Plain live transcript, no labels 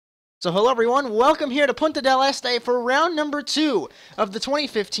So hello everyone, welcome here to Punta del Este for round number 2 of the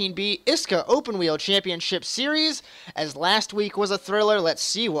 2015B ISCA Open Wheel Championship Series. As last week was a thriller, let's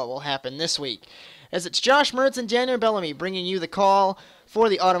see what will happen this week. As it's Josh Mertz and Daniel Bellamy bringing you the call for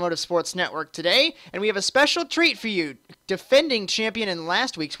the Automotive Sports Network today, and we have a special treat for you. Defending champion and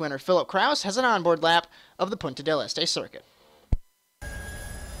last week's winner, Philip Kraus, has an onboard lap of the Punta del Este circuit.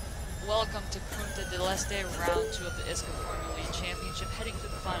 Welcome to Punta del Este, round 2 of the ISCA Formula E Championship, heading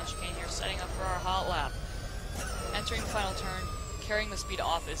through the final chicane here, setting up for our hot lap. Entering the final turn, carrying the speed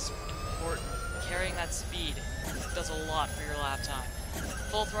off is important. Carrying that speed does a lot for your lap time.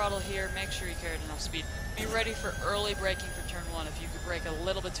 Full throttle here, make sure you carried enough speed. Be ready for early braking for turn 1. If you could brake a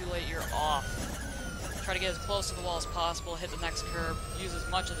little bit too late, you're off. Try to get as close to the wall as possible, hit the next curb, use as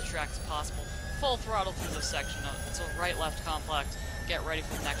much of the track as possible. Full throttle through this section. It's a right-left complex. Get ready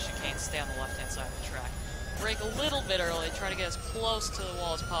for the next chicane, stay on the left-hand side of the track. Brake a little bit early, try to get as close to the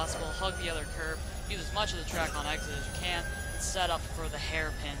wall as possible, hug the other curb, use as much of the track on exit as you can, and set up for the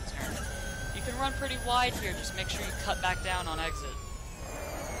hairpin turn. You can run pretty wide here, just make sure you cut back down on exit,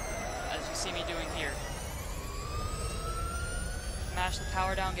 as you see me doing here. Smash the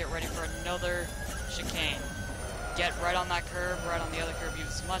power down, get ready for another chicane. Get right on that curb, right on the other curb,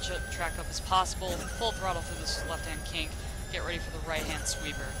 use as much of the track up as possible, full throttle through this left-hand kink. Get ready for the right-hand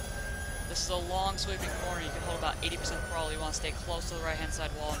sweeper. This is a long sweeping corner. You can hold about 80% throttle. You want to stay close to the right-hand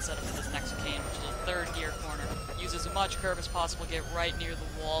side wall and set up for this next chicane, which is a third gear corner. Use as much curb as possible. Get right near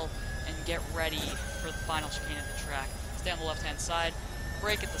the wall and get ready for the final chicane of the track. Stay on the left-hand side.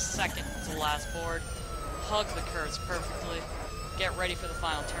 Brake at the second to last board. Hug the curves perfectly. Get ready for the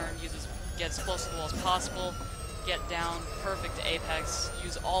final turn. Get as close to the wall as possible. Get down perfect to apex.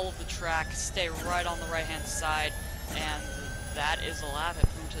 Use all of the track. Stay right on the right-hand side. And that is a lap at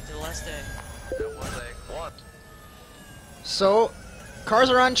Punta del Este. It was a quad. So, cars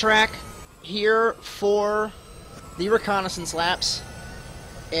are on track here for the reconnaissance laps.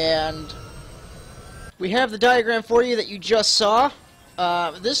 And we have the diagram for you that you just saw.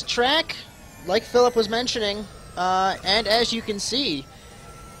 This track, like Philip was mentioning, and as you can see,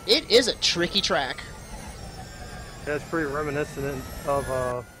 it is a tricky track. Yeah, it's pretty reminiscent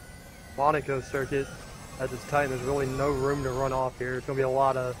of Monaco circuit. At it's tight, there's really no room to run off here. It's going to be a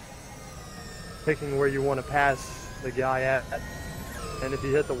lot of picking where you want to pass the guy at. And if you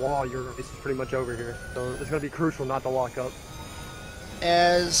hit the wall, your race is pretty much over here. So it's going to be crucial not to lock up.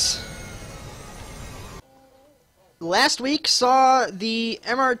 As last week saw the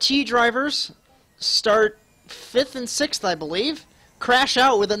MRT drivers start 5th and 6th, I believe, crash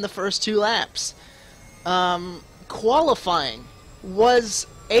out within the first 2 laps. Qualifying was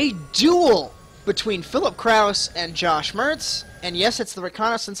a duel between Philip Kraus and Josh Mertz, and yes, it's the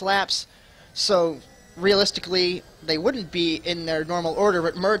reconnaissance laps, so realistically they wouldn't be in their normal order,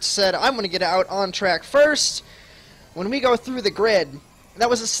 but Mertz said, I'm going to get out on track first. When we go through the grid, that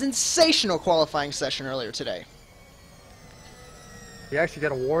was a sensational qualifying session earlier today. He actually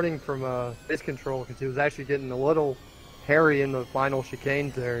got a warning from race control because he was actually getting a little hairy in the final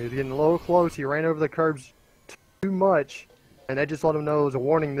chicanes there. He was getting a little close, he ran over the curbs too much. And they just let him know it was a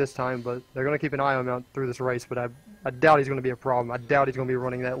warning this time, but they're going to keep an eye on him through this race, but I doubt he's going to be a problem. I doubt he's going to be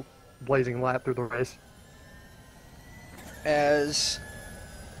running that blazing lap through the race. As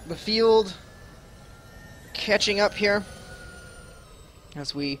the field catching up here,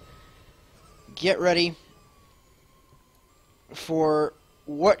 as we get ready for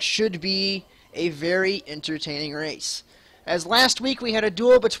what should be a very entertaining race. As last week we had a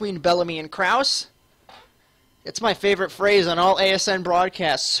duel between Bellamy and Kraus. It's my favorite phrase on all ASN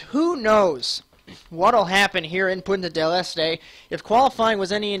broadcasts. Who knows what'll happen here in Punta del Este? If qualifying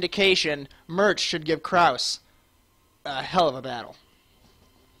was any indication, Mertz should give Kraus a hell of a battle.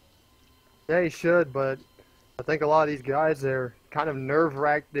 Yeah, he should, but I think a lot of these guys, they're kind of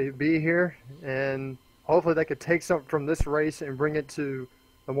nerve-wracked to be here, and hopefully they could take something from this race and bring it to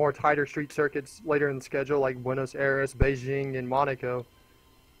the more tighter street circuits later in the schedule, like Buenos Aires, Beijing, and Monaco.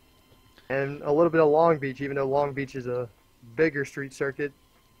 And a little bit of Long Beach, even though Long Beach is a bigger street circuit.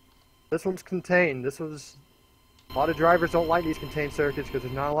 This one's contained. A lot of drivers don't like these contained circuits because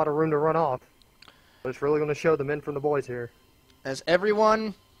there's not a lot of room to run off. But it's really going to show the men from the boys here. As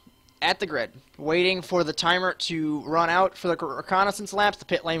everyone at the grid, waiting for the timer to run out for the reconnaissance laps, the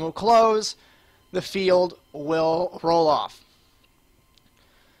pit lane will close, the field will roll off.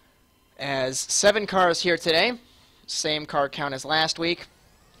 As 7 cars here today, same car count as last week.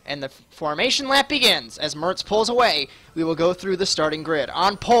 And the formation lap begins. As Mertz pulls away, we will go through the starting grid.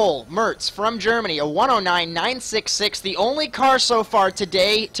 On pole, Mertz from Germany, a 109.966, the only car so far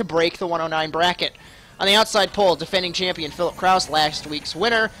today to break the 109 bracket. On the outside pole, defending champion Philip Kraus, last week's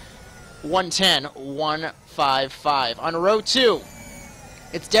winner, 110, 155. On row 2,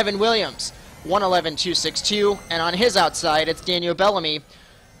 it's Devin Williams, 111, 262. And on his outside, it's Daniel Bellamy,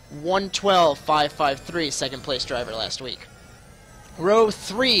 112, 553, second place driver last week. Row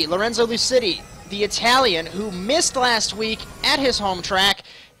 3, Lorenzo Lucidi, the Italian who missed last week at his home track.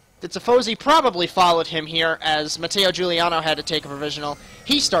 The Tifosi probably followed him here as Matteo Giuliano had to take a provisional.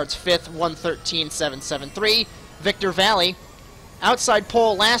 He starts 5th, 113, 773. Victor Valley, outside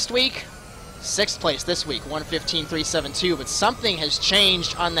pole last week, 6th place this week, 115, 372. But something has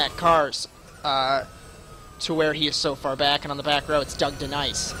changed on that cars to where he is so far back. And on the back row, it's Doug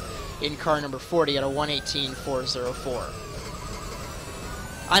DeNice in car number 40 at a 118, 404.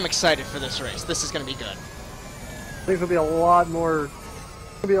 I'm excited for this race. This is going to be good. Things will be a lot more.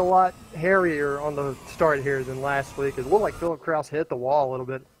 It'll be a lot hairier on the start here than last week. It looked like Philip Kraus hit the wall a little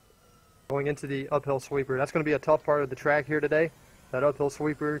bit going into the uphill sweeper. That's going to be a tough part of the track here today, that uphill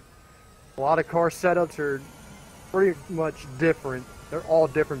sweeper. A lot of car setups are pretty much different. They're all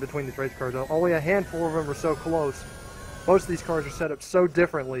different between these race cars. Only a handful of them are so close. Most of these cars are set up so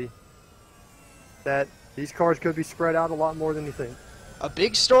differently that these cars could be spread out a lot more than you think. A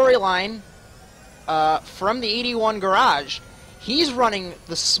big storyline from the 81 garage. He's running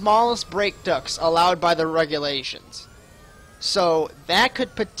the smallest brake ducts allowed by the regulations. So that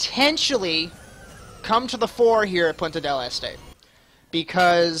could potentially come to the fore here at Punta del Este.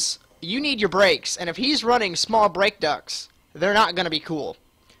 Because you need your brakes, and if he's running small brake ducts, they're not going to be cool.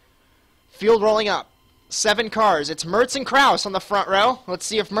 Field rolling up. 7 cars. It's Mertz and Kraus on the front row. Let's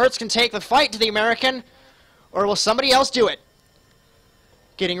see if Mertz can take the fight to the American, or will somebody else do it?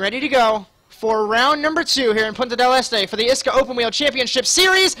 Getting ready to go for round number 2 here in Punta del Este for the ISCA Open Wheel Championship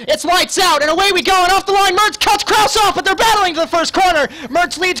Series. It's lights out, and away we go, and off the line, Mertz cuts Kraus off, but they're battling to the first corner.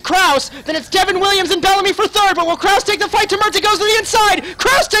 Mertz leads Kraus, then it's Devin Williams and Bellamy for 3rd, but will Kraus take the fight to Mertz? It goes to the inside.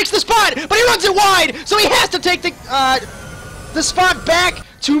 Kraus takes the spot, but he runs it wide, so he has to take the spot back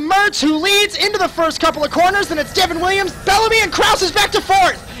to Mertz, who leads into the first couple of corners. Then it's Devin Williams, Bellamy, and Kraus is back to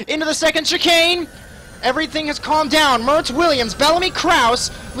 4th. Into the second chicane. Everything has calmed down. Mertz, Williams, Bellamy, Kraus,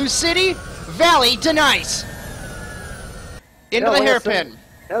 Lucidi, Valley, DeNice. Into the hairpin.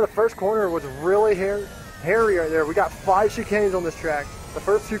 Yeah, the first corner was really hairy right there. We got 5 chicanes on this track. The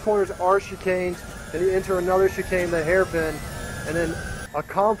first 2 corners are chicanes. Then you enter another chicane, the hairpin, and then a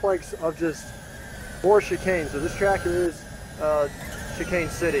complex of just more chicanes. So this track is chicane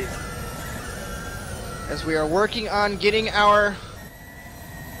city. As we are working on getting our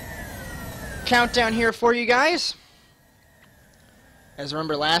countdown here for you guys. As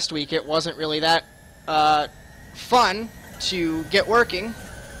remember last week, it wasn't really that fun to get working.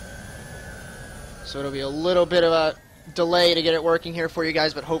 So it'll be a little bit of a delay to get it working here for you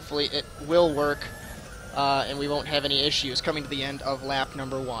guys, but hopefully it will work and we won't have any issues coming to the end of lap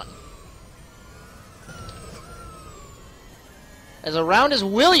number 1. As around is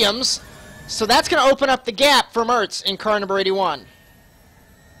Williams, so that's going to open up the gap for Mertz in car number 81.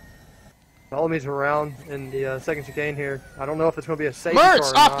 Bellamy's around in the second chicane here. I don't know if it's going to be a safety car or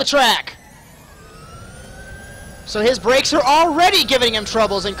Mertz not. off the track. So his brakes are already giving him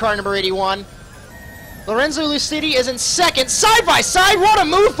troubles in car number 81. Lorenzo Lucidi is in second. Side by side, what a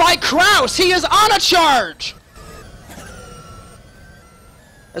move by Kraus. He is on a charge.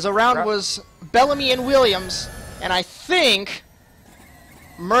 As around was Bellamy and Williams, and I think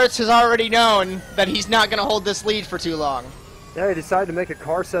Mertz has already known that he's not going to hold this lead for too long. Yeah, he decided to make a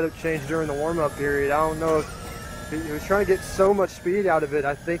car setup change during the warm-up period. I don't know if he was trying to get so much speed out of it.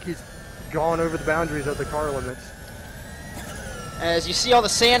 I think he's gone over the boundaries of the car limits. As you see all the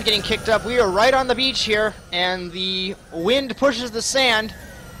sand getting kicked up, we are right on the beach here, and the wind pushes the sand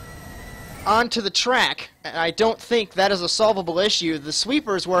onto the track. And I don't think that is a solvable issue. The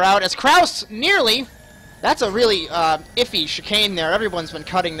sweepers were out as Kraus nearly. That's a really iffy chicane there. Everyone's been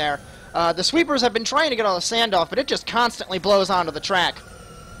cutting there. The sweepers have been trying to get all the sand off, but it just constantly blows onto the track.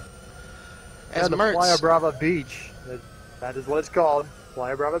 As the Mertz, Playa Brava Beach, that is what it's called,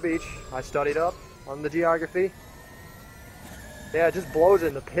 Playa Brava Beach. I studied up on the geography. Yeah, it just blows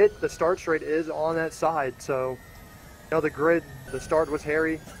in. The pit, the start straight is on that side, so, you know, the grid, the start was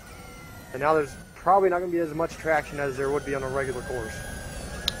hairy, and now there's probably not going to be as much traction as there would be on a regular course.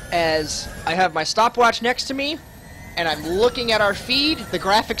 as I have my stopwatch next to me, and I'm looking at our feed, the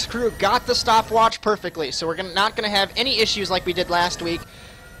graphics crew got the stopwatch perfectly, so we're not going to have any issues like we did last week.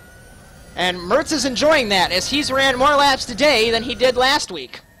 And Mertz is enjoying that, as he's ran more laps today than he did last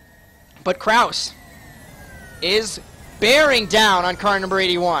week. But Kraus is bearing down on car number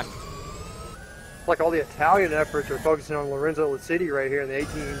 81. Like all the Italian efforts are focusing on Lorenzo Lucidi right here in the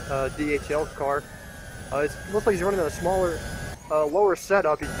 18 DHL car. It looks like he's running a smaller lower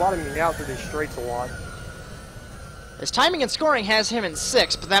setup. He's bottoming out through these straights a lot. His timing and scoring has him in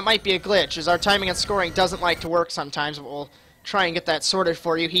 6th, but that might be a glitch, as our timing and scoring doesn't like to work sometimes, but we'll try and get that sorted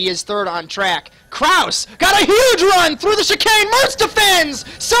for you. He is 3rd on track. Kraus got a huge run through the chicane. Mertz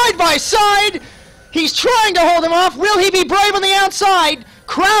defends side by side. He's trying to hold him off. Will he be brave on the outside?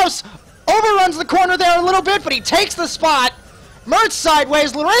 Kraus overruns the corner there a little bit, but he takes the spot. Mertz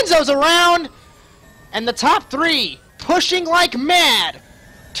sideways. Lorenzo's around. And the top 3 pushing like mad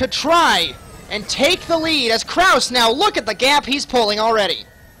to try and take the lead as Kraus now, look at the gap he's pulling already.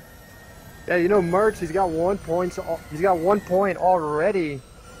 Yeah, you know, Mertz, he's got 1 point. He's got 1 point already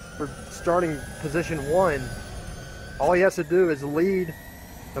for starting position 1. All he has to do is lead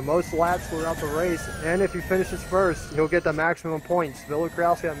the most laps throughout the race, and if he finishes first, he'll get the maximum points. Villa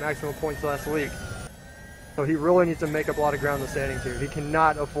Kraus got maximum points last week, so he really needs to make up a lot of ground in the standings here. He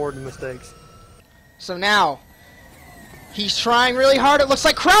cannot afford the mistakes. So now, he's trying really hard. It looks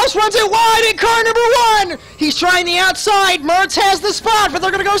like Kraus runs it wide in car number 1. He's trying the outside. Mertz has the spot, but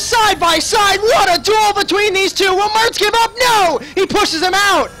they're going to go side by side. What a duel between these two. Will Mertz give up? No! He pushes him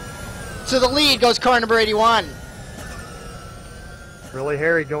out. To the lead goes car number 81. Really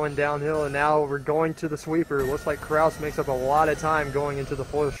hairy going downhill, and now we're going to the sweeper. Looks like Kraus makes up a lot of time going into the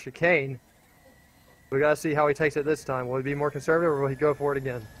full chicane. We got to see how he takes it this time. Will he be more conservative, or will he go for it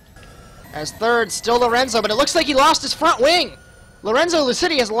again? As 3rd, still Lorenzo, but it looks like he lost his front wing. Lorenzo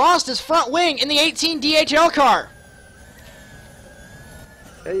Lucidi has lost his front wing in the 18 DHL car.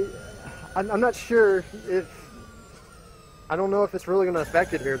 Hey, I'm not sure if... I don't know if it's really going to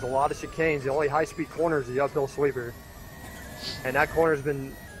affect it here. There's a lot of chicanes. The only high-speed corner is the uphill sweeper. And that corner's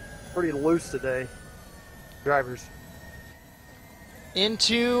been pretty loose today. Drivers.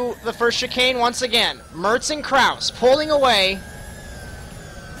 Into the first chicane once again. Mertz and Kraus pulling away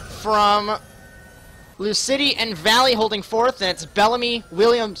from Lucidi and Valley holding 4th, and it's Bellamy,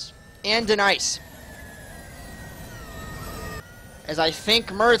 Williams, and Denice. As I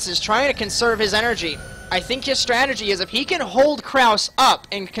think Mertz is trying to conserve his energy. I think his strategy is if he can hold Kraus up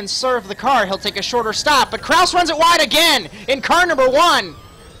and conserve the car, he'll take a shorter stop. But Kraus runs it wide again in car number 1.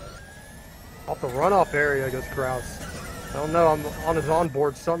 Off the runoff area goes Kraus. I don't know, I'm on his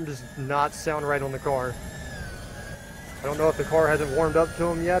onboard, something does not sound right on the car. I don't know if the car hasn't warmed up to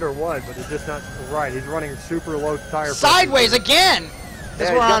him yet or what, but it's just not right. He's running super low tire pressure. Sideways again, as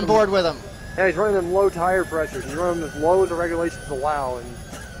we're on board with him. Yeah, he's running them low tire pressures. He's running them as low as the regulations allow, and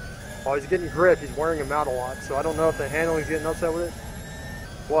while he's getting grip, he's wearing him out a lot. So I don't know if the handling's getting upset with it.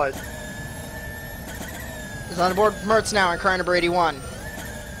 What? He's on board with Mertz now in car number 81.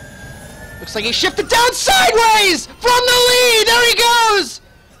 Looks like he shifted down sideways from the lead. There he goes.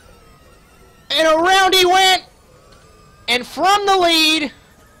 And around he went. And from the lead,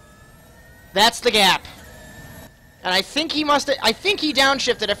 that's the gap. And I think he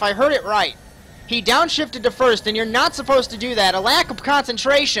downshifted, if I heard it right. He downshifted to first, and you're not supposed to do that. A lack of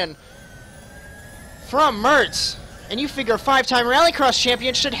concentration from Mertz. And you figure a 5-time Rallycross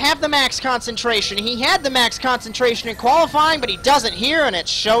champion should have the max concentration. He had the max concentration in qualifying, but he doesn't here, and it's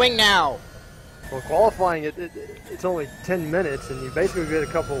showing now. Well, qualifying, it's only 10 minutes, and you basically get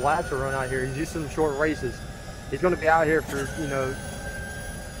a couple of laps to run out here. He's used to some short races. He's going to be out here for,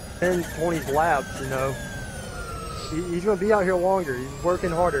 10, 20 laps, He's going to be out here longer. He's working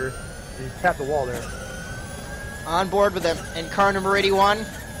harder. He tapped the wall there. On board with him in car number 81.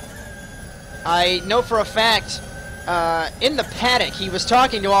 I know for a fact, in the paddock, he was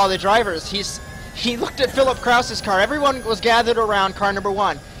talking to all the drivers. He looked at Philip Kraus's car. Everyone was gathered around car number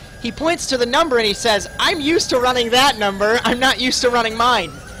 1. He points to the number and he says, "I'm used to running that number. I'm not used to running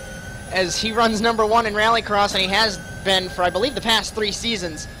mine." As he runs number 1 in Rallycross, and he has been for, I believe, the past 3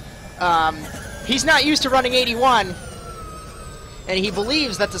 seasons. He's not used to running 81, and he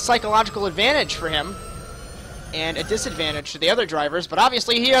believes that's a psychological advantage for him and a disadvantage to the other drivers, but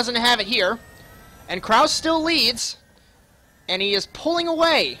obviously he doesn't have it here. And Kraus still leads, and he is pulling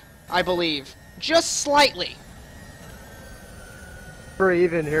away, I believe, just slightly. Pretty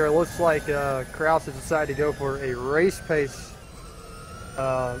even here. It looks like Kraus has decided to go for a race pace,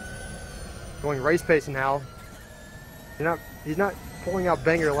 going race pace now. He's not pulling out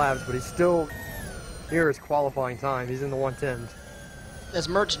banger laps, but he's still near his qualifying time. He's in the 110s. As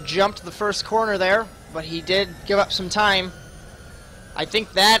Mertz jumped the first corner there, but he did give up some time. I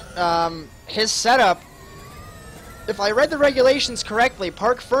think that his setup, if I read the regulations correctly,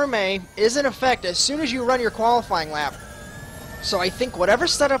 Parc Ferme is in effect as soon as you run your qualifying lap. So I think whatever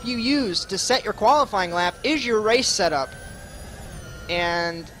setup you use to set your qualifying lap is your race setup.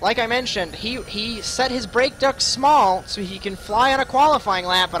 And like I mentioned, he set his brake duct small so he can fly on a qualifying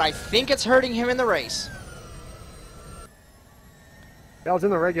lap, but I think it's hurting him in the race. I was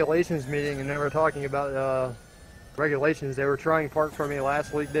in the regulations meeting and they were talking about regulations. They were trying park for me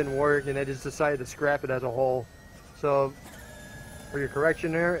last week, didn't work, and they just decided to scrap it as a whole. So, for your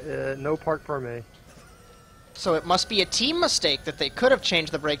correction there, no park for me. So it must be a team mistake that they could have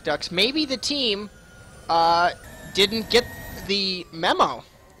changed the brake ducts. Maybe the team didn't get the memo.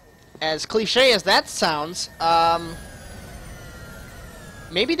 As cliche as that sounds,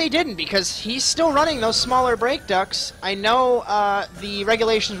 maybe they didn't, because he's still running those smaller brake ducts. I know the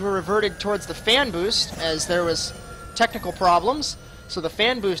regulations were reverted towards the fan boost, as there was technical problems, so the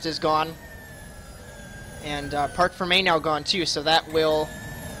fan boost is gone. And Park for May now gone too, so that will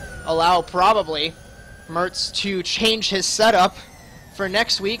allow probably Mertz to change his setup for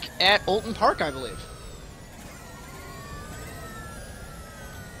next week at Olton Park, I believe.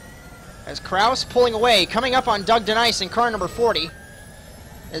 As Kraus pulling away, coming up on Doug DeNice in car number 40,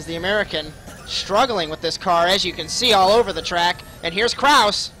 as the American struggling with this car, as you can see all over the track. And here's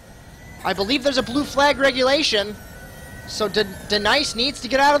Kraus. I believe there's a blue flag regulation, so DeNice needs to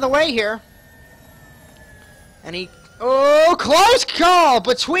get out of the way here. And he... Oh, close call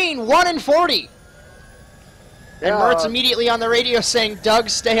between 1 and 40. And Mertz immediately on the radio saying, Doug,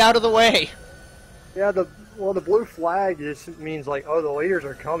 stay out of the way. Yeah, the blue flag just means like, oh, the leaders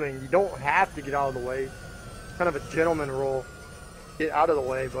are coming. You don't have to get out of the way. It's kind of a gentleman rule. Get out of the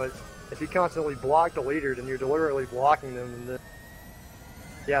way, but if you constantly block the leaders and you're deliberately blocking them, then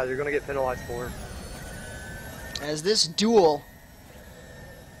yeah, you're going to get penalized for it. As this duel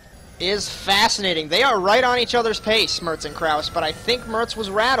is fascinating. They are right on each other's pace, Mertz and Kraus, but I think Mertz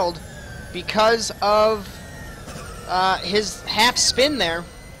was rattled because of his half spin there.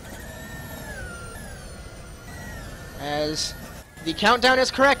 As the countdown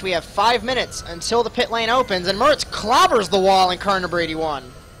is correct, we have 5 minutes until the pit lane opens, and Mertz clobbers the wall in car number 81.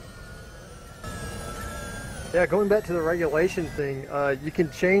 Yeah, going back to the regulation thing, you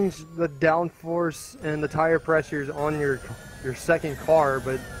can change the downforce and the tire pressures on your second car,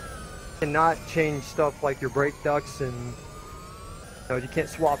 but you cannot change stuff like your brake ducts, and you can't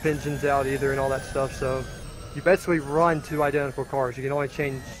swap engines out either and all that stuff. So you basically run 2 identical cars. You can only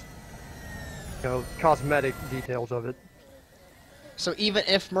change cosmetic details of it. So even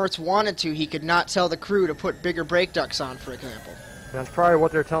if Mertz wanted to, he could not tell the crew to put bigger brake ducts on, for example. That's probably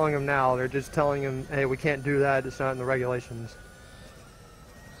what they're telling him now. They're just telling him, hey, we can't do that. It's not in the regulations.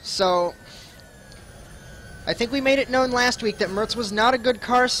 So I think we made it known last week that Mertz was not a good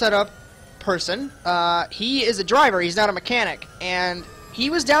car setup person. He is a driver. He's not a mechanic. And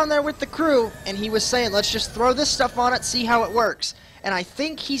he was down there with the crew, and he was saying, let's just throw this stuff on it, see how it works. And I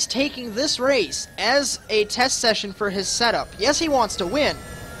think he's taking this race as a test session for his setup. Yes, he wants to win,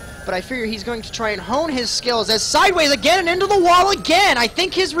 but I figure he's going to try and hone his skills as sideways again and into the wall again. I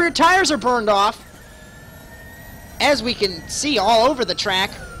think his rear tires are burned off, as we can see all over the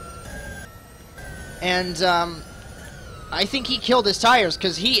track. And I think he killed his tires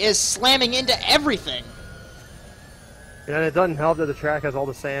because he is slamming into everything. And it doesn't help that the track has all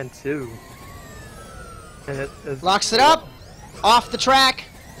the sand too. And it locks it up. Off the track.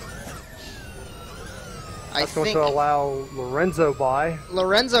 That's going to allow Lorenzo by.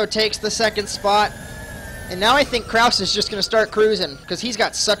 Lorenzo takes the second spot. And now I think Kraus is just going to start cruising because he's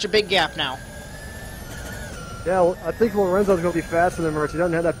got such a big gap now. Yeah, I think Lorenzo's going to be faster than Mertz. He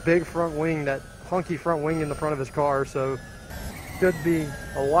doesn't have that big front wing, that hunky front wing in the front of his car, so should be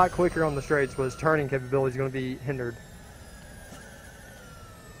a lot quicker on the straights, but his turning capability is going to be hindered.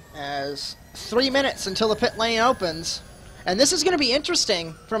 As 3 minutes until the pit lane opens. And this is going to be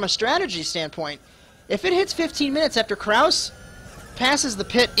interesting from a strategy standpoint. If it hits 15 minutes after Kraus passes the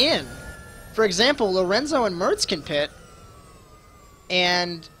pit in, for example, Lorenzo and Mertz can pit,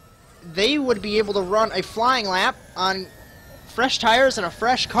 and they would be able to run a flying lap on fresh tires and a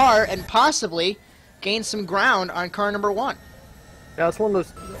fresh car and possibly gain some ground on car number 1. Yeah, that's one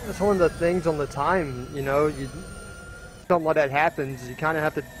of the things on the time, something like that happens, you kind of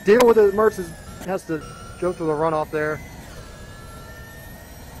have to deal with it. Mertz has to go through the runoff there.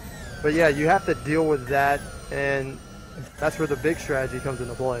 But yeah, you have to deal with that, and that's where the big strategy comes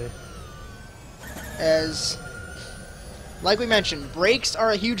into play. As, like we mentioned, brakes are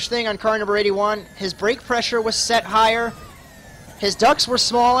a huge thing on car number 81. His brake pressure was set higher. His ducts were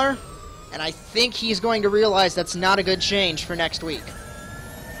smaller, and I think he's going to realize that's not a good change for next week.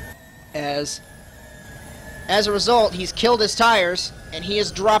 As a result, he's killed his tires, and he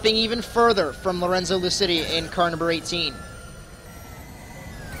is dropping even further from Lorenzo Lucidi in car number 18.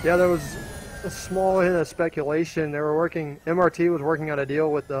 Yeah, there was a small hint of speculation. MRT was working on a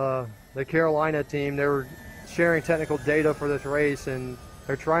deal with the Carolina team. They were sharing technical data for this race, and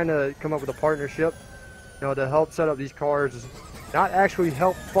they're trying to come up with a partnership, to help set up these cars not actually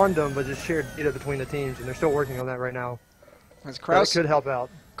help fund them, but just shared data between the teams, and they're still working on that right now. As That Kraus could help out.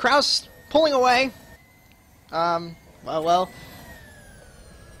 pulling away. Well,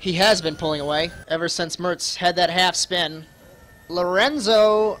 he has been pulling away ever since Mertz had that half spin.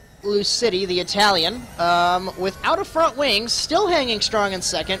 Lorenzo Lucidi, the Italian, without a front wing, still hanging strong in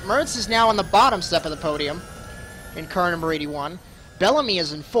second. Mertz is now on the bottom step of the podium in car number 81. Bellamy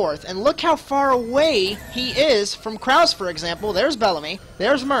is in fourth, and look how far away he is from Kraus, for example. There's Bellamy,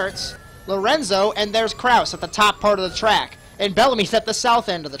 there's Mertz, Lorenzo, and there's Kraus at the top part of the track. And Bellamy's at the south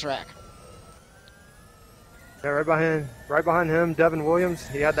end of the track. Yeah, right behind him, Devin Williams.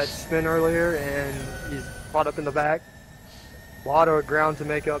 He had that spin earlier, and he's caught up in the back. A lot of ground to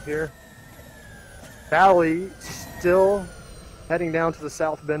make up here. Valley still heading down to the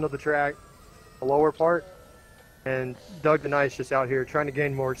south bend of the track, the lower part. And Doug DeNice just out here trying to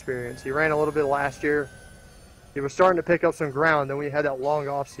gain more experience. He ran a little bit last year. He was starting to pick up some ground, then we had that long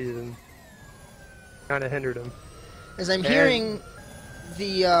off season. Kind of hindered him. As I'm hearing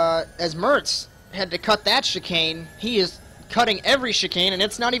as Mertz had to cut that chicane, he is cutting every chicane, and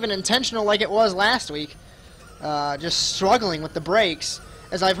it's not even intentional like it was last week. Just struggling with the brakes.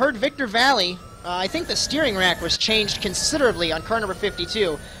 As I've heard Victor Valley, I think the steering rack was changed considerably on car number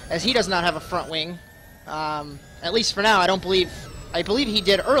 52, as he does not have a front wing. At least for now, I believe he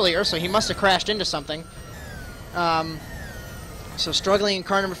did earlier, so he must have crashed into something. So struggling in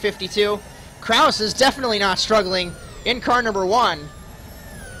car number 52. Kraus is definitely not struggling in car number 1.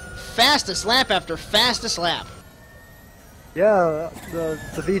 Fastest lap after fastest lap. Yeah, the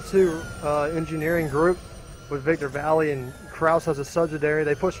V2 engineering group with Victor Valley and Kraus as a subsidiary,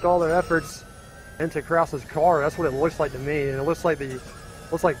 they pushed all their efforts into Kraus's car. That's what it looks like to me, and it looks like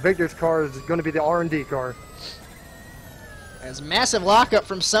Victor's car is going to be the R&D car. As massive lockup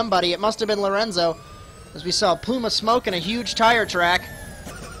from somebody, it must have been Lorenzo, as we saw a plume of smoke and a huge tire track.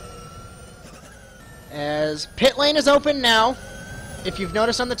 As pit lane is open now, if you've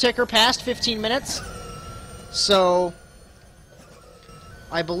noticed on the ticker, past 15 minutes. So,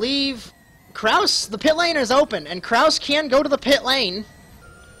 I believe Kraus, the pit lane is open, and Kraus can go to the pit lane.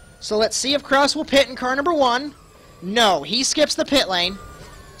 So let's see if Kraus will pit in car number 1. No, he skips the pit lane.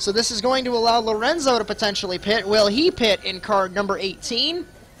 So this is going to allow Lorenzo to potentially pit. Will he pit in car number 18?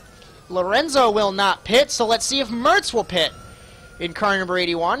 Lorenzo will not pit, so let's see if Mertz will pit in car number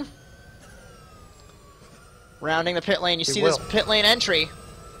 81. Rounding the pit lane, you see this pit lane entry.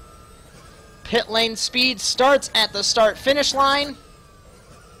 Pit lane speed starts at the start-finish line.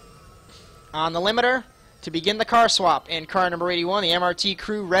 On the limiter to begin the car swap in car number 81. The MRT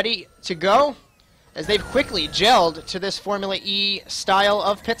crew ready to go, as they've quickly gelled to this Formula E style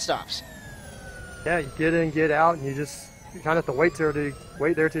of pit stops. Yeah, you get in, get out, and you kind of have to wait there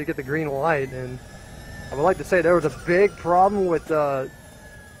till you get the green light. And I would like to say there was a big problem with the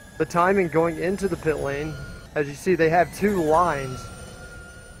timing going into the pit lane. As you see, they have 2 lines,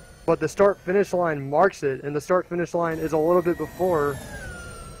 but the start-finish line marks it, and the start-finish line is a little bit before,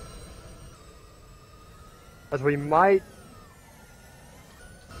 as we might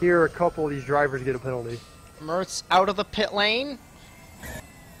hear a couple of these drivers get a penalty. Mertz out of the pit lane.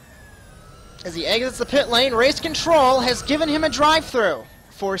 As he exits the pit lane, race control has given him a drive-through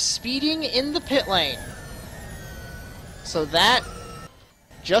for speeding in the pit lane. So that,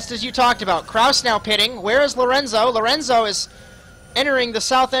 just as you talked about, Kraus now pitting. Where is Lorenzo? Lorenzo is entering the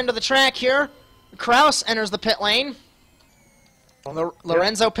south end of the track here. Kraus enters the pit lane.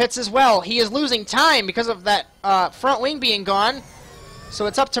 Lorenzo pits as well. He is losing time because of that front wing being gone. So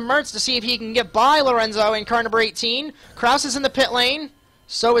it's up to Mertz to see if he can get by Lorenzo in car number 18. Kraus is in the pit lane.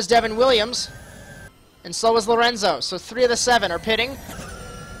 So is Devin Williams. And so is Lorenzo. So 3 of the 7 are pitting.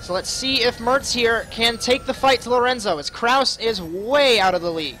 So let's see if Mertz here can take the fight to Lorenzo, as Kraus is way out of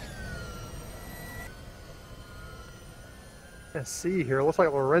the league. Let's see here. It looks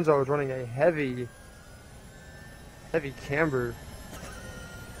like Lorenzo is running a heavy camber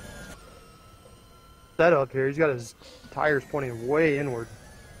setup here. He's got his tires pointing way inward.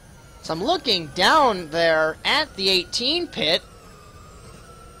 So I'm looking down there at the 18 pit.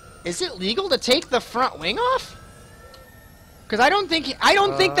 Is it legal to take the front wing off? Because I don't think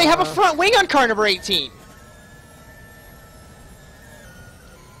they have a front wing on car number 18.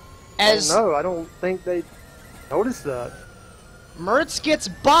 No, I don't think they noticed that. Mertz gets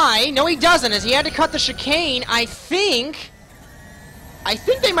by. No, he doesn't, as he had to cut the chicane. I think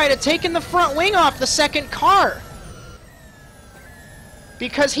they might have taken the front wing off the second car,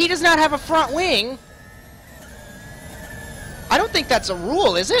 because he does not have a front wing. I don't think that's a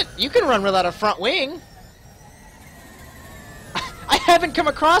rule, is it? You can run without a front wing. haven't come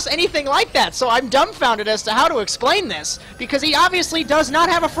across anything like that, so I'm dumbfounded as to how to explain this, because he obviously does not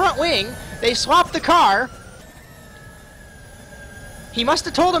have a front wing. They swapped the car. He must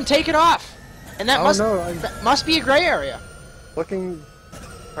have told him take it off, and that must be a gray area.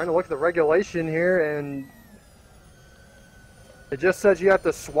 Trying to look at the regulation here, and it just says you have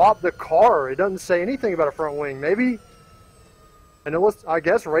to swap the car. It doesn't say anything about a front wing. Maybe, and I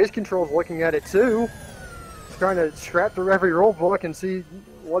guess race control's looking at it too, trying to scrap through every rule book and see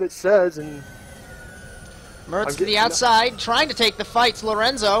what it says. And Mertz to the outside, trying to take the fight to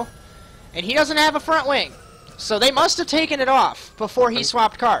Lorenzo, and he doesn't have a front wing. So they must have taken it off before he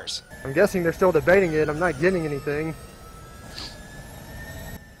swapped cars. I'm guessing they're still debating it. I'm not getting anything.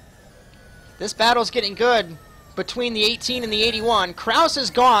 This battle's getting good between the 18 and the 81. Kraus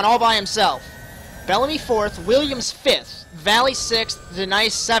is gone all by himself. Bellamy 4th, Williams 5th, Valley 6th,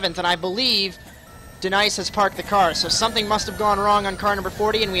 Denice 7th, and I believe Denice has parked the car, so something must have gone wrong on car number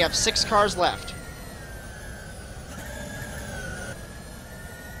 40, and we have 6 cars left.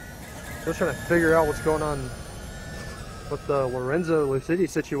 Just trying to figure out what's going on with the Lorenzo Lucidi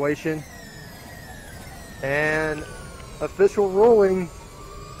situation. And official ruling,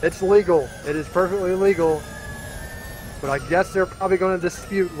 it's legal. It is perfectly legal. But I guess they're probably going to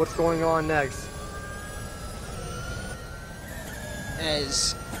dispute what's going on next.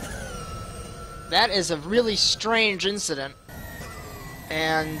 As that is a really strange incident.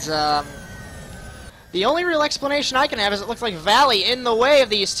 And the only real explanation I can have is it looks like Valley in the way of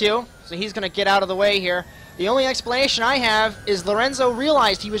these two. So he's going to get out of the way here. The only explanation I have is Lorenzo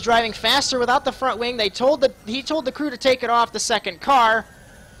realized he was driving faster without the front wing. He told the crew to take it off the second car.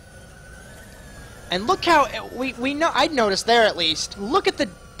 And look how we know, I'd noticed there at least. Look at the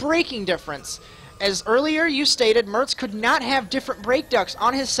braking difference. As earlier you stated, Mertz could not have different brake ducts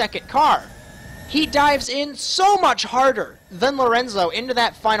on his second car. He dives in so much harder than Lorenzo into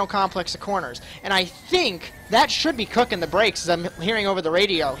that final complex of corners. And I think that should be cooking the brakes, as I'm hearing over the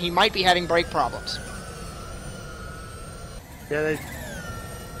radio. He might be having brake problems. Yeah,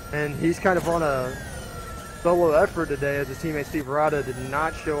 and he's kind of on a solo effort today, as his teammate Steve Rada did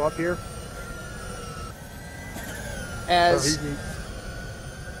not show up here. As so he's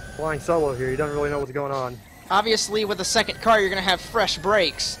flying solo here. He doesn't really know what's going on. Obviously, with the second car, you're going to have fresh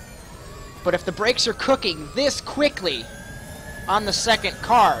brakes. But if the brakes are cooking this quickly on the second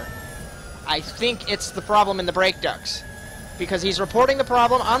car, I think it's the problem in the brake ducts. Because he's reporting the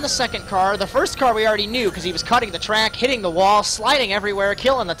problem on the second car. The first car we already knew because he was cutting the track, hitting the wall, sliding everywhere,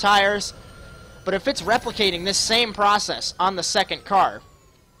 killing the tires. But if it's replicating this same process on the second car,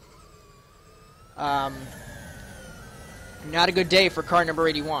 not a good day for car number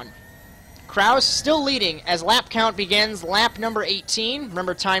 81. Kraus still leading as lap count begins, lap number 18.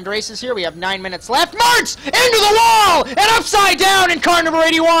 Remember, timed races here. We have 9 minutes left. Mertz into the wall and upside down in car number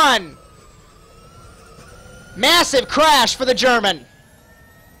 81. Massive crash for the German.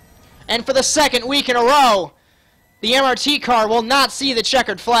 And for the second week in a row, the MRT car will not see the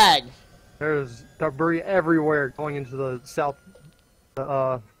checkered flag. There's debris everywhere going into the south,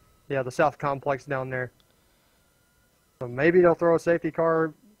 the south complex down there. So maybe they'll throw a safety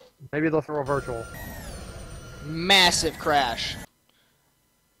car, maybe they'll throw a virtual. Massive crash.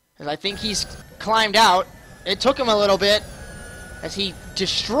 As I think he's climbed out. It took him a little bit as he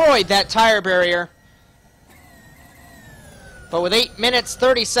destroyed that tire barrier. But with 8 minutes,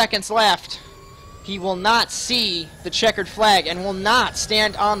 30 seconds left, he will not see the checkered flag and will not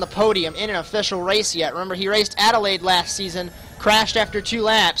stand on the podium in an official race yet. Remember, he raced Adelaide last season, crashed after 2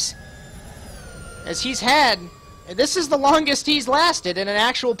 laps. As he's had, this is the longest he's lasted in an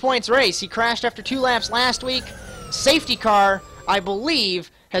actual points race. He crashed after 2 laps last week. Safety car, I believe,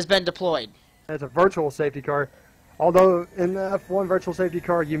 has been deployed. It's a virtual safety car. Although in the F1 virtual safety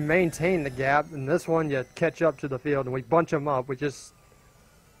car, you maintain the gap. In this one, you catch up to the field, and we bunch them up. We just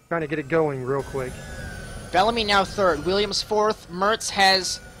trying to get it going real quick. Bellamy now 3rd. Williams 4th. Mertz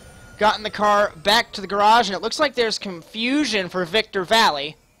has gotten the car back to the garage, and it looks like there's confusion for Victor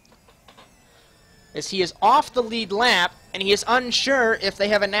Valley, as he is off the lead lap, and he is unsure if they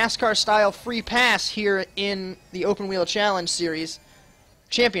have a NASCAR-style free pass here in the Open Wheel Challenge Series,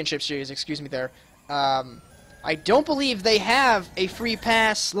 Championship Series, excuse me there. I don't believe they have a free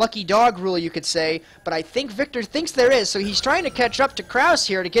pass lucky dog rule, you could say, but I think Victor thinks there is, so he's trying to catch up to Kraus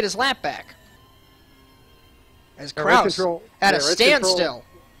here to get his lap back. As Kraus at a standstill.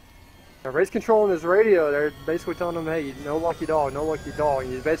 Race control in his radio, they're basically telling him, hey, no lucky dog, no lucky dog.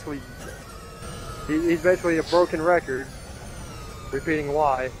 He's basically a broken record, repeating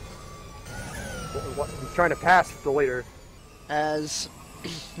why. He's trying to pass the leader. As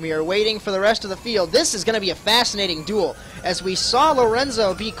We are waiting for the rest of the field. This is going to be a fascinating duel, as we saw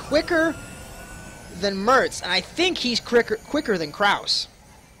Lorenzo be quicker than Mertz, and I think he's quicker than Kraus.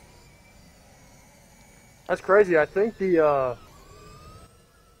 That's crazy. I think the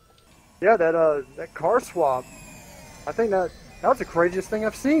that car swap, I think that was the craziest thing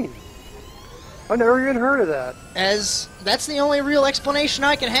I've seen. I've never even heard of that. As that's the only real explanation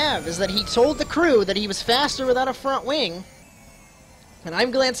I can have, is that he told the crew that he was faster without a front wing. And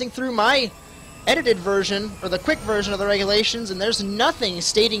I'm glancing through my edited version, or the quick version of the regulations, and there's nothing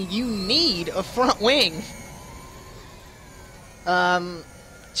stating you need a front wing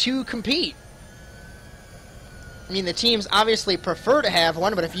to compete. I mean, the teams obviously prefer to have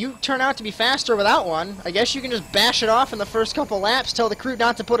one, but if you turn out to be faster without one, I guess you can just bash it off in the first couple laps, tell the crew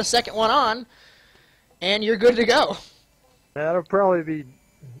not to put a second one on, and you're good to go. That'll probably be...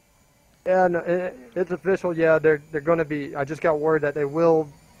 Yeah, no, it's official. Yeah, they're going to be... I just got word that they will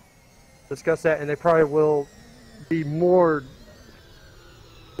discuss that, and they probably will be more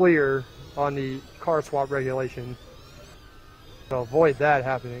clear on the car swap regulation to avoid that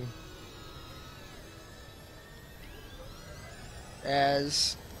happening.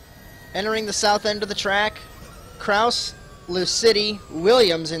 As entering the south end of the track, Kraus, Lucidi,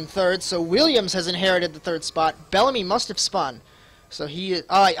 Williams in third, so Williams has inherited the third spot. Bellamy must have spun, so he,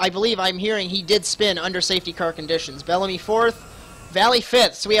 I believe I'm hearing he did spin under safety car conditions. Bellamy fourth, Valley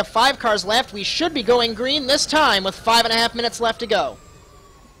fifth, so we have 5 cars left. We should be going green this time with 5.5 minutes left to go.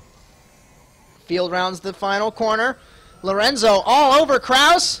 Field rounds the final corner. Lorenzo all over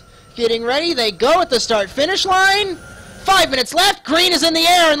Kraus, getting ready. They go at the start-finish line. 5 minutes left. Green is in the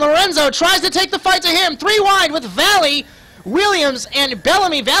air, and Lorenzo tries to take the fight to him. 3 wide with Valley, Williams, and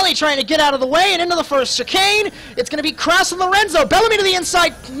Bellamy. Valley trying to get out of the way and into the first chicane. It's going to be Kraus and Lorenzo. Bellamy to the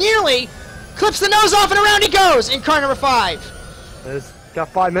inside, nearly clips the nose off, and around he goes in car number 5. There's got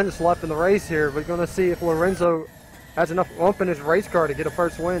 5 minutes left in the race here. We're going to see if Lorenzo has enough oomph in his race car to get a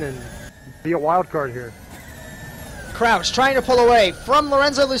first win and be a wild card here. Kraus trying to pull away from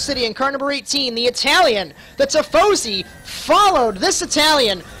Lorenzo Lucidi in car number 18. The Italian, the Tifosi, followed this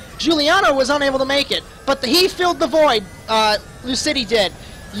Italian. Giuliano was unable to make it, but he filled the void. Lucidi did.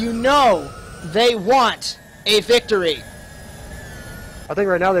 You know they want a victory. I think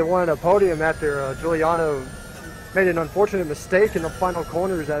right now they wanted a podium after Giuliano made an unfortunate mistake in the final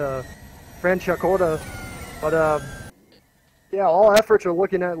corners at Franciacorta. But, yeah, all efforts are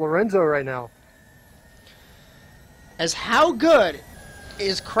looking at Lorenzo right now. As how good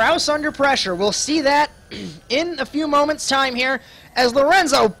is Kraus under pressure? We'll see that in a few moments' time here as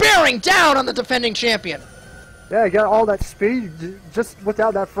Lorenzo bearing down on the defending champion. Yeah, he got all that speed just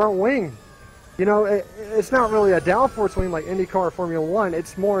without that front wing. You know, it's not really a downforce wing like IndyCar or Formula One.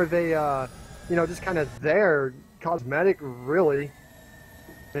 It's more of a, you know, just kind of there, cosmetic, really.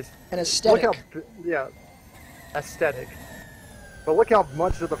 It's, an aesthetic. Look how, yeah, aesthetic. But look how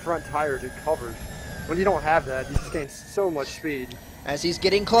much of the front tires it covers. When you don't have that, you just gain so much speed. As he's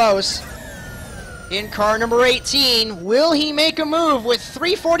getting close, in car number 18, will he make a move with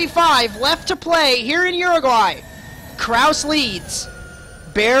 3:45 left to play here in Uruguay? Kraus leads.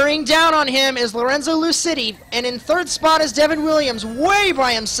 Bearing down on him is Lorenzo Lucidi, and in third spot is Devin Williams, way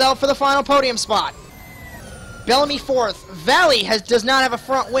by himself for the final podium spot. Bellamy fourth. Valley does not have a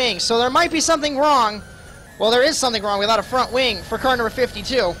front wing, so there might be something wrong. Well, there is something wrong without a front wing for car number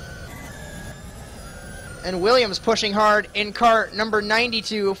 52. And Williams pushing hard in car number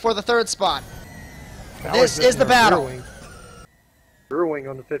 92 for the third spot. This is the battle. Rear wing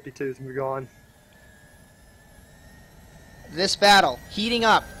on the 52s and we're gone. This battle heating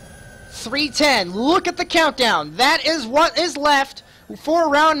up. 3:10. Look at the countdown. That is what is left for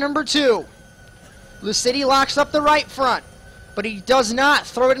round number 2. Lucidi locks up the right front, but he does not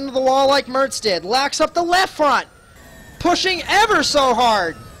throw it into the wall like Mertz did. Locks up the left front, pushing ever so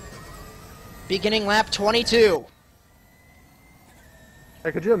hard. Beginning lap 22.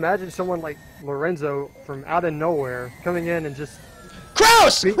 Hey, could you imagine someone like Lorenzo from out of nowhere coming in and just...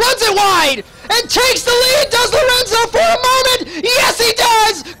 Kraus runs it wide and takes the lead. Does Lorenzo for a moment? Yes, he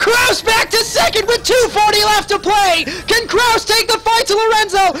does. Kraus back to second with 2:40 left to play. Can Kraus take the fight to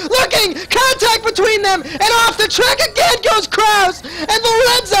Lorenzo? Looking, contact between them, and off the track again goes Kraus, and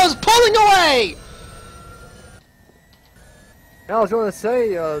Lorenzo's pulling away. I was going to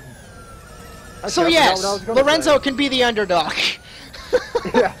say... So yes, Lorenzo can be the underdog.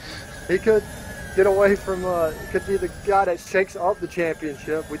 Yeah, he could get away from, could be the guy that shakes up the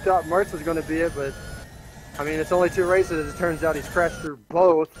championship. We thought Mertz was going to be it, but, I mean, it's only 2 races. As it turns out, he's crashed through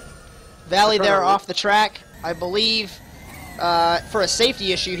both. Valley there off the track, I believe, for a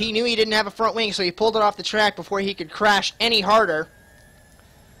safety issue. He knew he didn't have a front wing, so he pulled it off the track before he could crash any harder.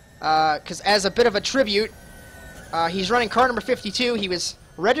 because as a bit of a tribute, he's running car number 52. He was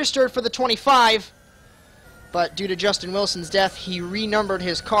registered for the 25, but due to Justin Wilson's death, he renumbered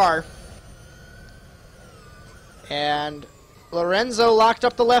his car. And Lorenzo locked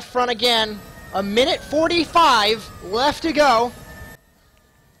up the left front again. A minute 45 left to go.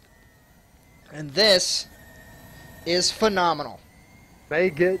 And this is phenomenal.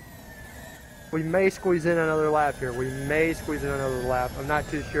 We may squeeze in another lap here. We may squeeze in another lap. I'm not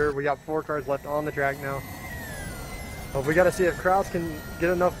too sure. We got 4 cars left on the track now. But we got to see if Kraus can get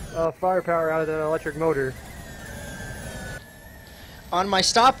enough firepower out of the electric motor. On my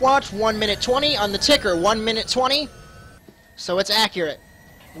stopwatch, 1 minute 20. On the ticker, 1 minute 20. So it's accurate.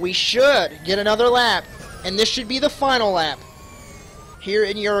 We should get another lap. And this should be the final lap here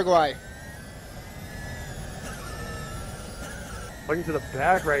in Uruguay. Looking to the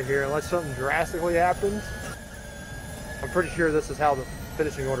back right here, unless something drastically happens. I'm pretty sure this is how the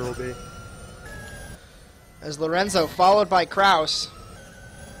finishing order will be. As Lorenzo followed by Kraus.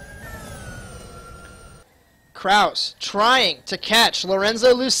 Kraus trying to catch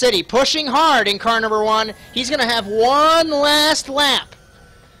Lorenzo Lucidi, pushing hard in car number 1. He's going to have one last lap,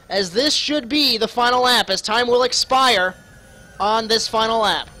 as this should be the final lap, as time will expire on this final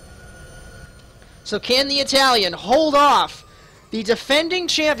lap. So can the Italian hold off the defending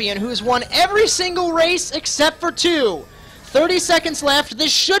champion who's won every single race except for 2? 30 seconds left.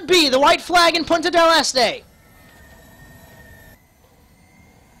 This should be the white flag in Punta del Este.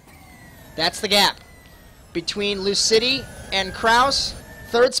 That's the gap between Lucidi and Kraus.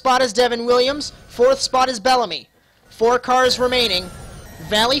 3rd spot is Devin Williams. 4th spot is Bellamy. 4 cars remaining.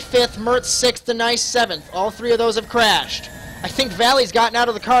 Valley 5th, Mertz 6th, Denice 7th. All 3 of those have crashed. I think Valley's gotten out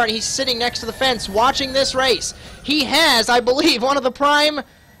of the car and he's sitting next to the fence watching this race. He has, I believe, one of the prime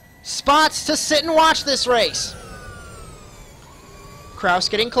spots to sit and watch this race. Kraus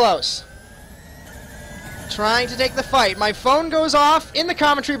getting close. Trying to take the fight. My phone goes off in the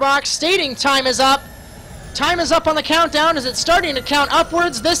commentary box stating time is up. Time is up on the countdown as it's starting to count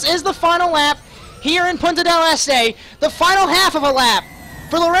upwards. This is the final lap here in Punta del Este. The final half of a lap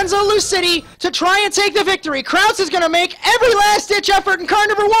for Lorenzo Lucidi to try and take the victory. Kraus is going to make every last-ditch effort in car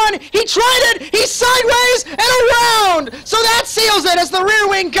number 1. He tried it. He's sideways and around. So that seals it as the rear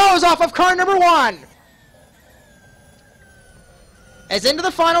wing goes off of car number 1. As into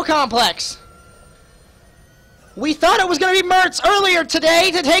the final complex. We thought it was going to be Mertz earlier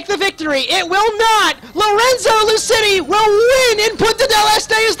today to take the victory. It will not. Lorenzo Lucidi will win in Punta del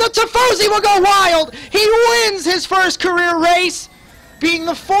Este as the Tifosi will go wild. He wins his first career race, being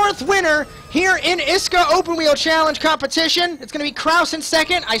the 4th winner here in ISCA Open Wheel Challenge competition. It's going to be Kraus in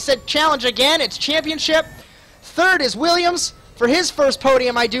 2nd. I said challenge again. It's championship. 3rd is Williams for his first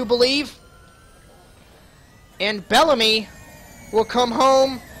podium, I do believe. And Bellamy will come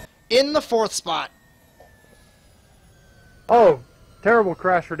home in the 4th spot. Oh, terrible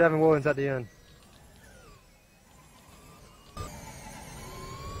crash for Devin Williams at the end.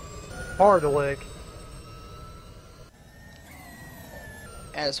 Hard to lick.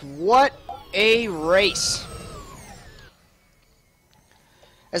 As what a race.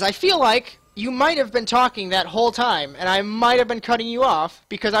 As I feel like you might have been talking that whole time, and I might have been cutting you off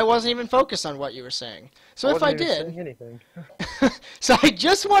because I wasn't even focused on what you were saying. So if I did, saying anything. so I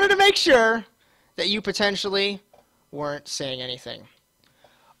just wanted to make sure that you potentially weren't saying anything.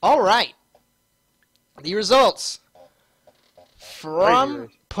 All right. The results from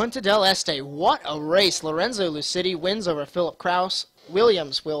Punta del Este. What a race. Lorenzo Lucidi wins over Philip Kraus.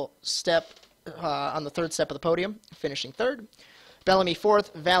 Williams will step on the 3rd step of the podium, finishing 3rd. Bellamy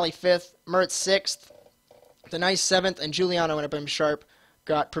 4th, Valley 5th, Mertz 6th, Denice 7th, and Giuliano and Abim Sharp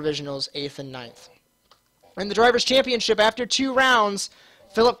got provisionals 8th and 9th. In the Drivers' Championship, after 2 rounds,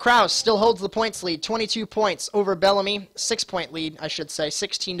 Philip Kraus still holds the points lead, 22 points over Bellamy, 6-point lead, I should say,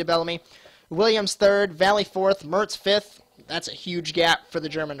 16 to Bellamy. Williams 3rd, Valley 4th, Mertz 5th. That's a huge gap for the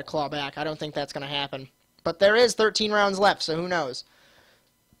German to claw back. I don't think that's going to happen. But there is 13 rounds left, so who knows.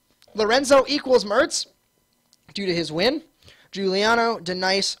 Lorenzo equals Mertz due to his win. Giuliano,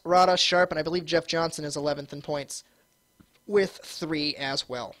 Denice, Rada, Sharp, and I believe Jeff Johnson is 11th in points with 3 as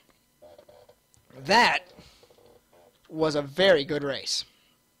well. That was a very good race.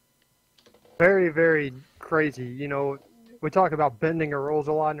 Very, very crazy. You know, we talk about bending the rules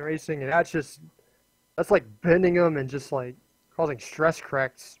a lot in racing, and that's like bending them and just like causing stress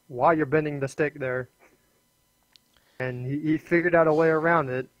cracks while you're bending the stick there. And he figured out a way around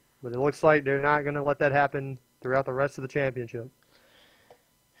it, but it looks like they're not going to let that happen throughout the rest of the championship.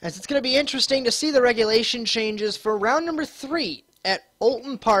 As it's going to be interesting to see the regulation changes for round number 3 at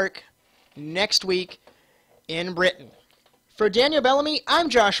Oulton Park next week in Britain. For Daniel Bellamy, I'm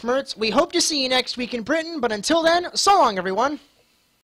Josh Mertz. We hope to see you next week in Britain, but until then, so long, everyone.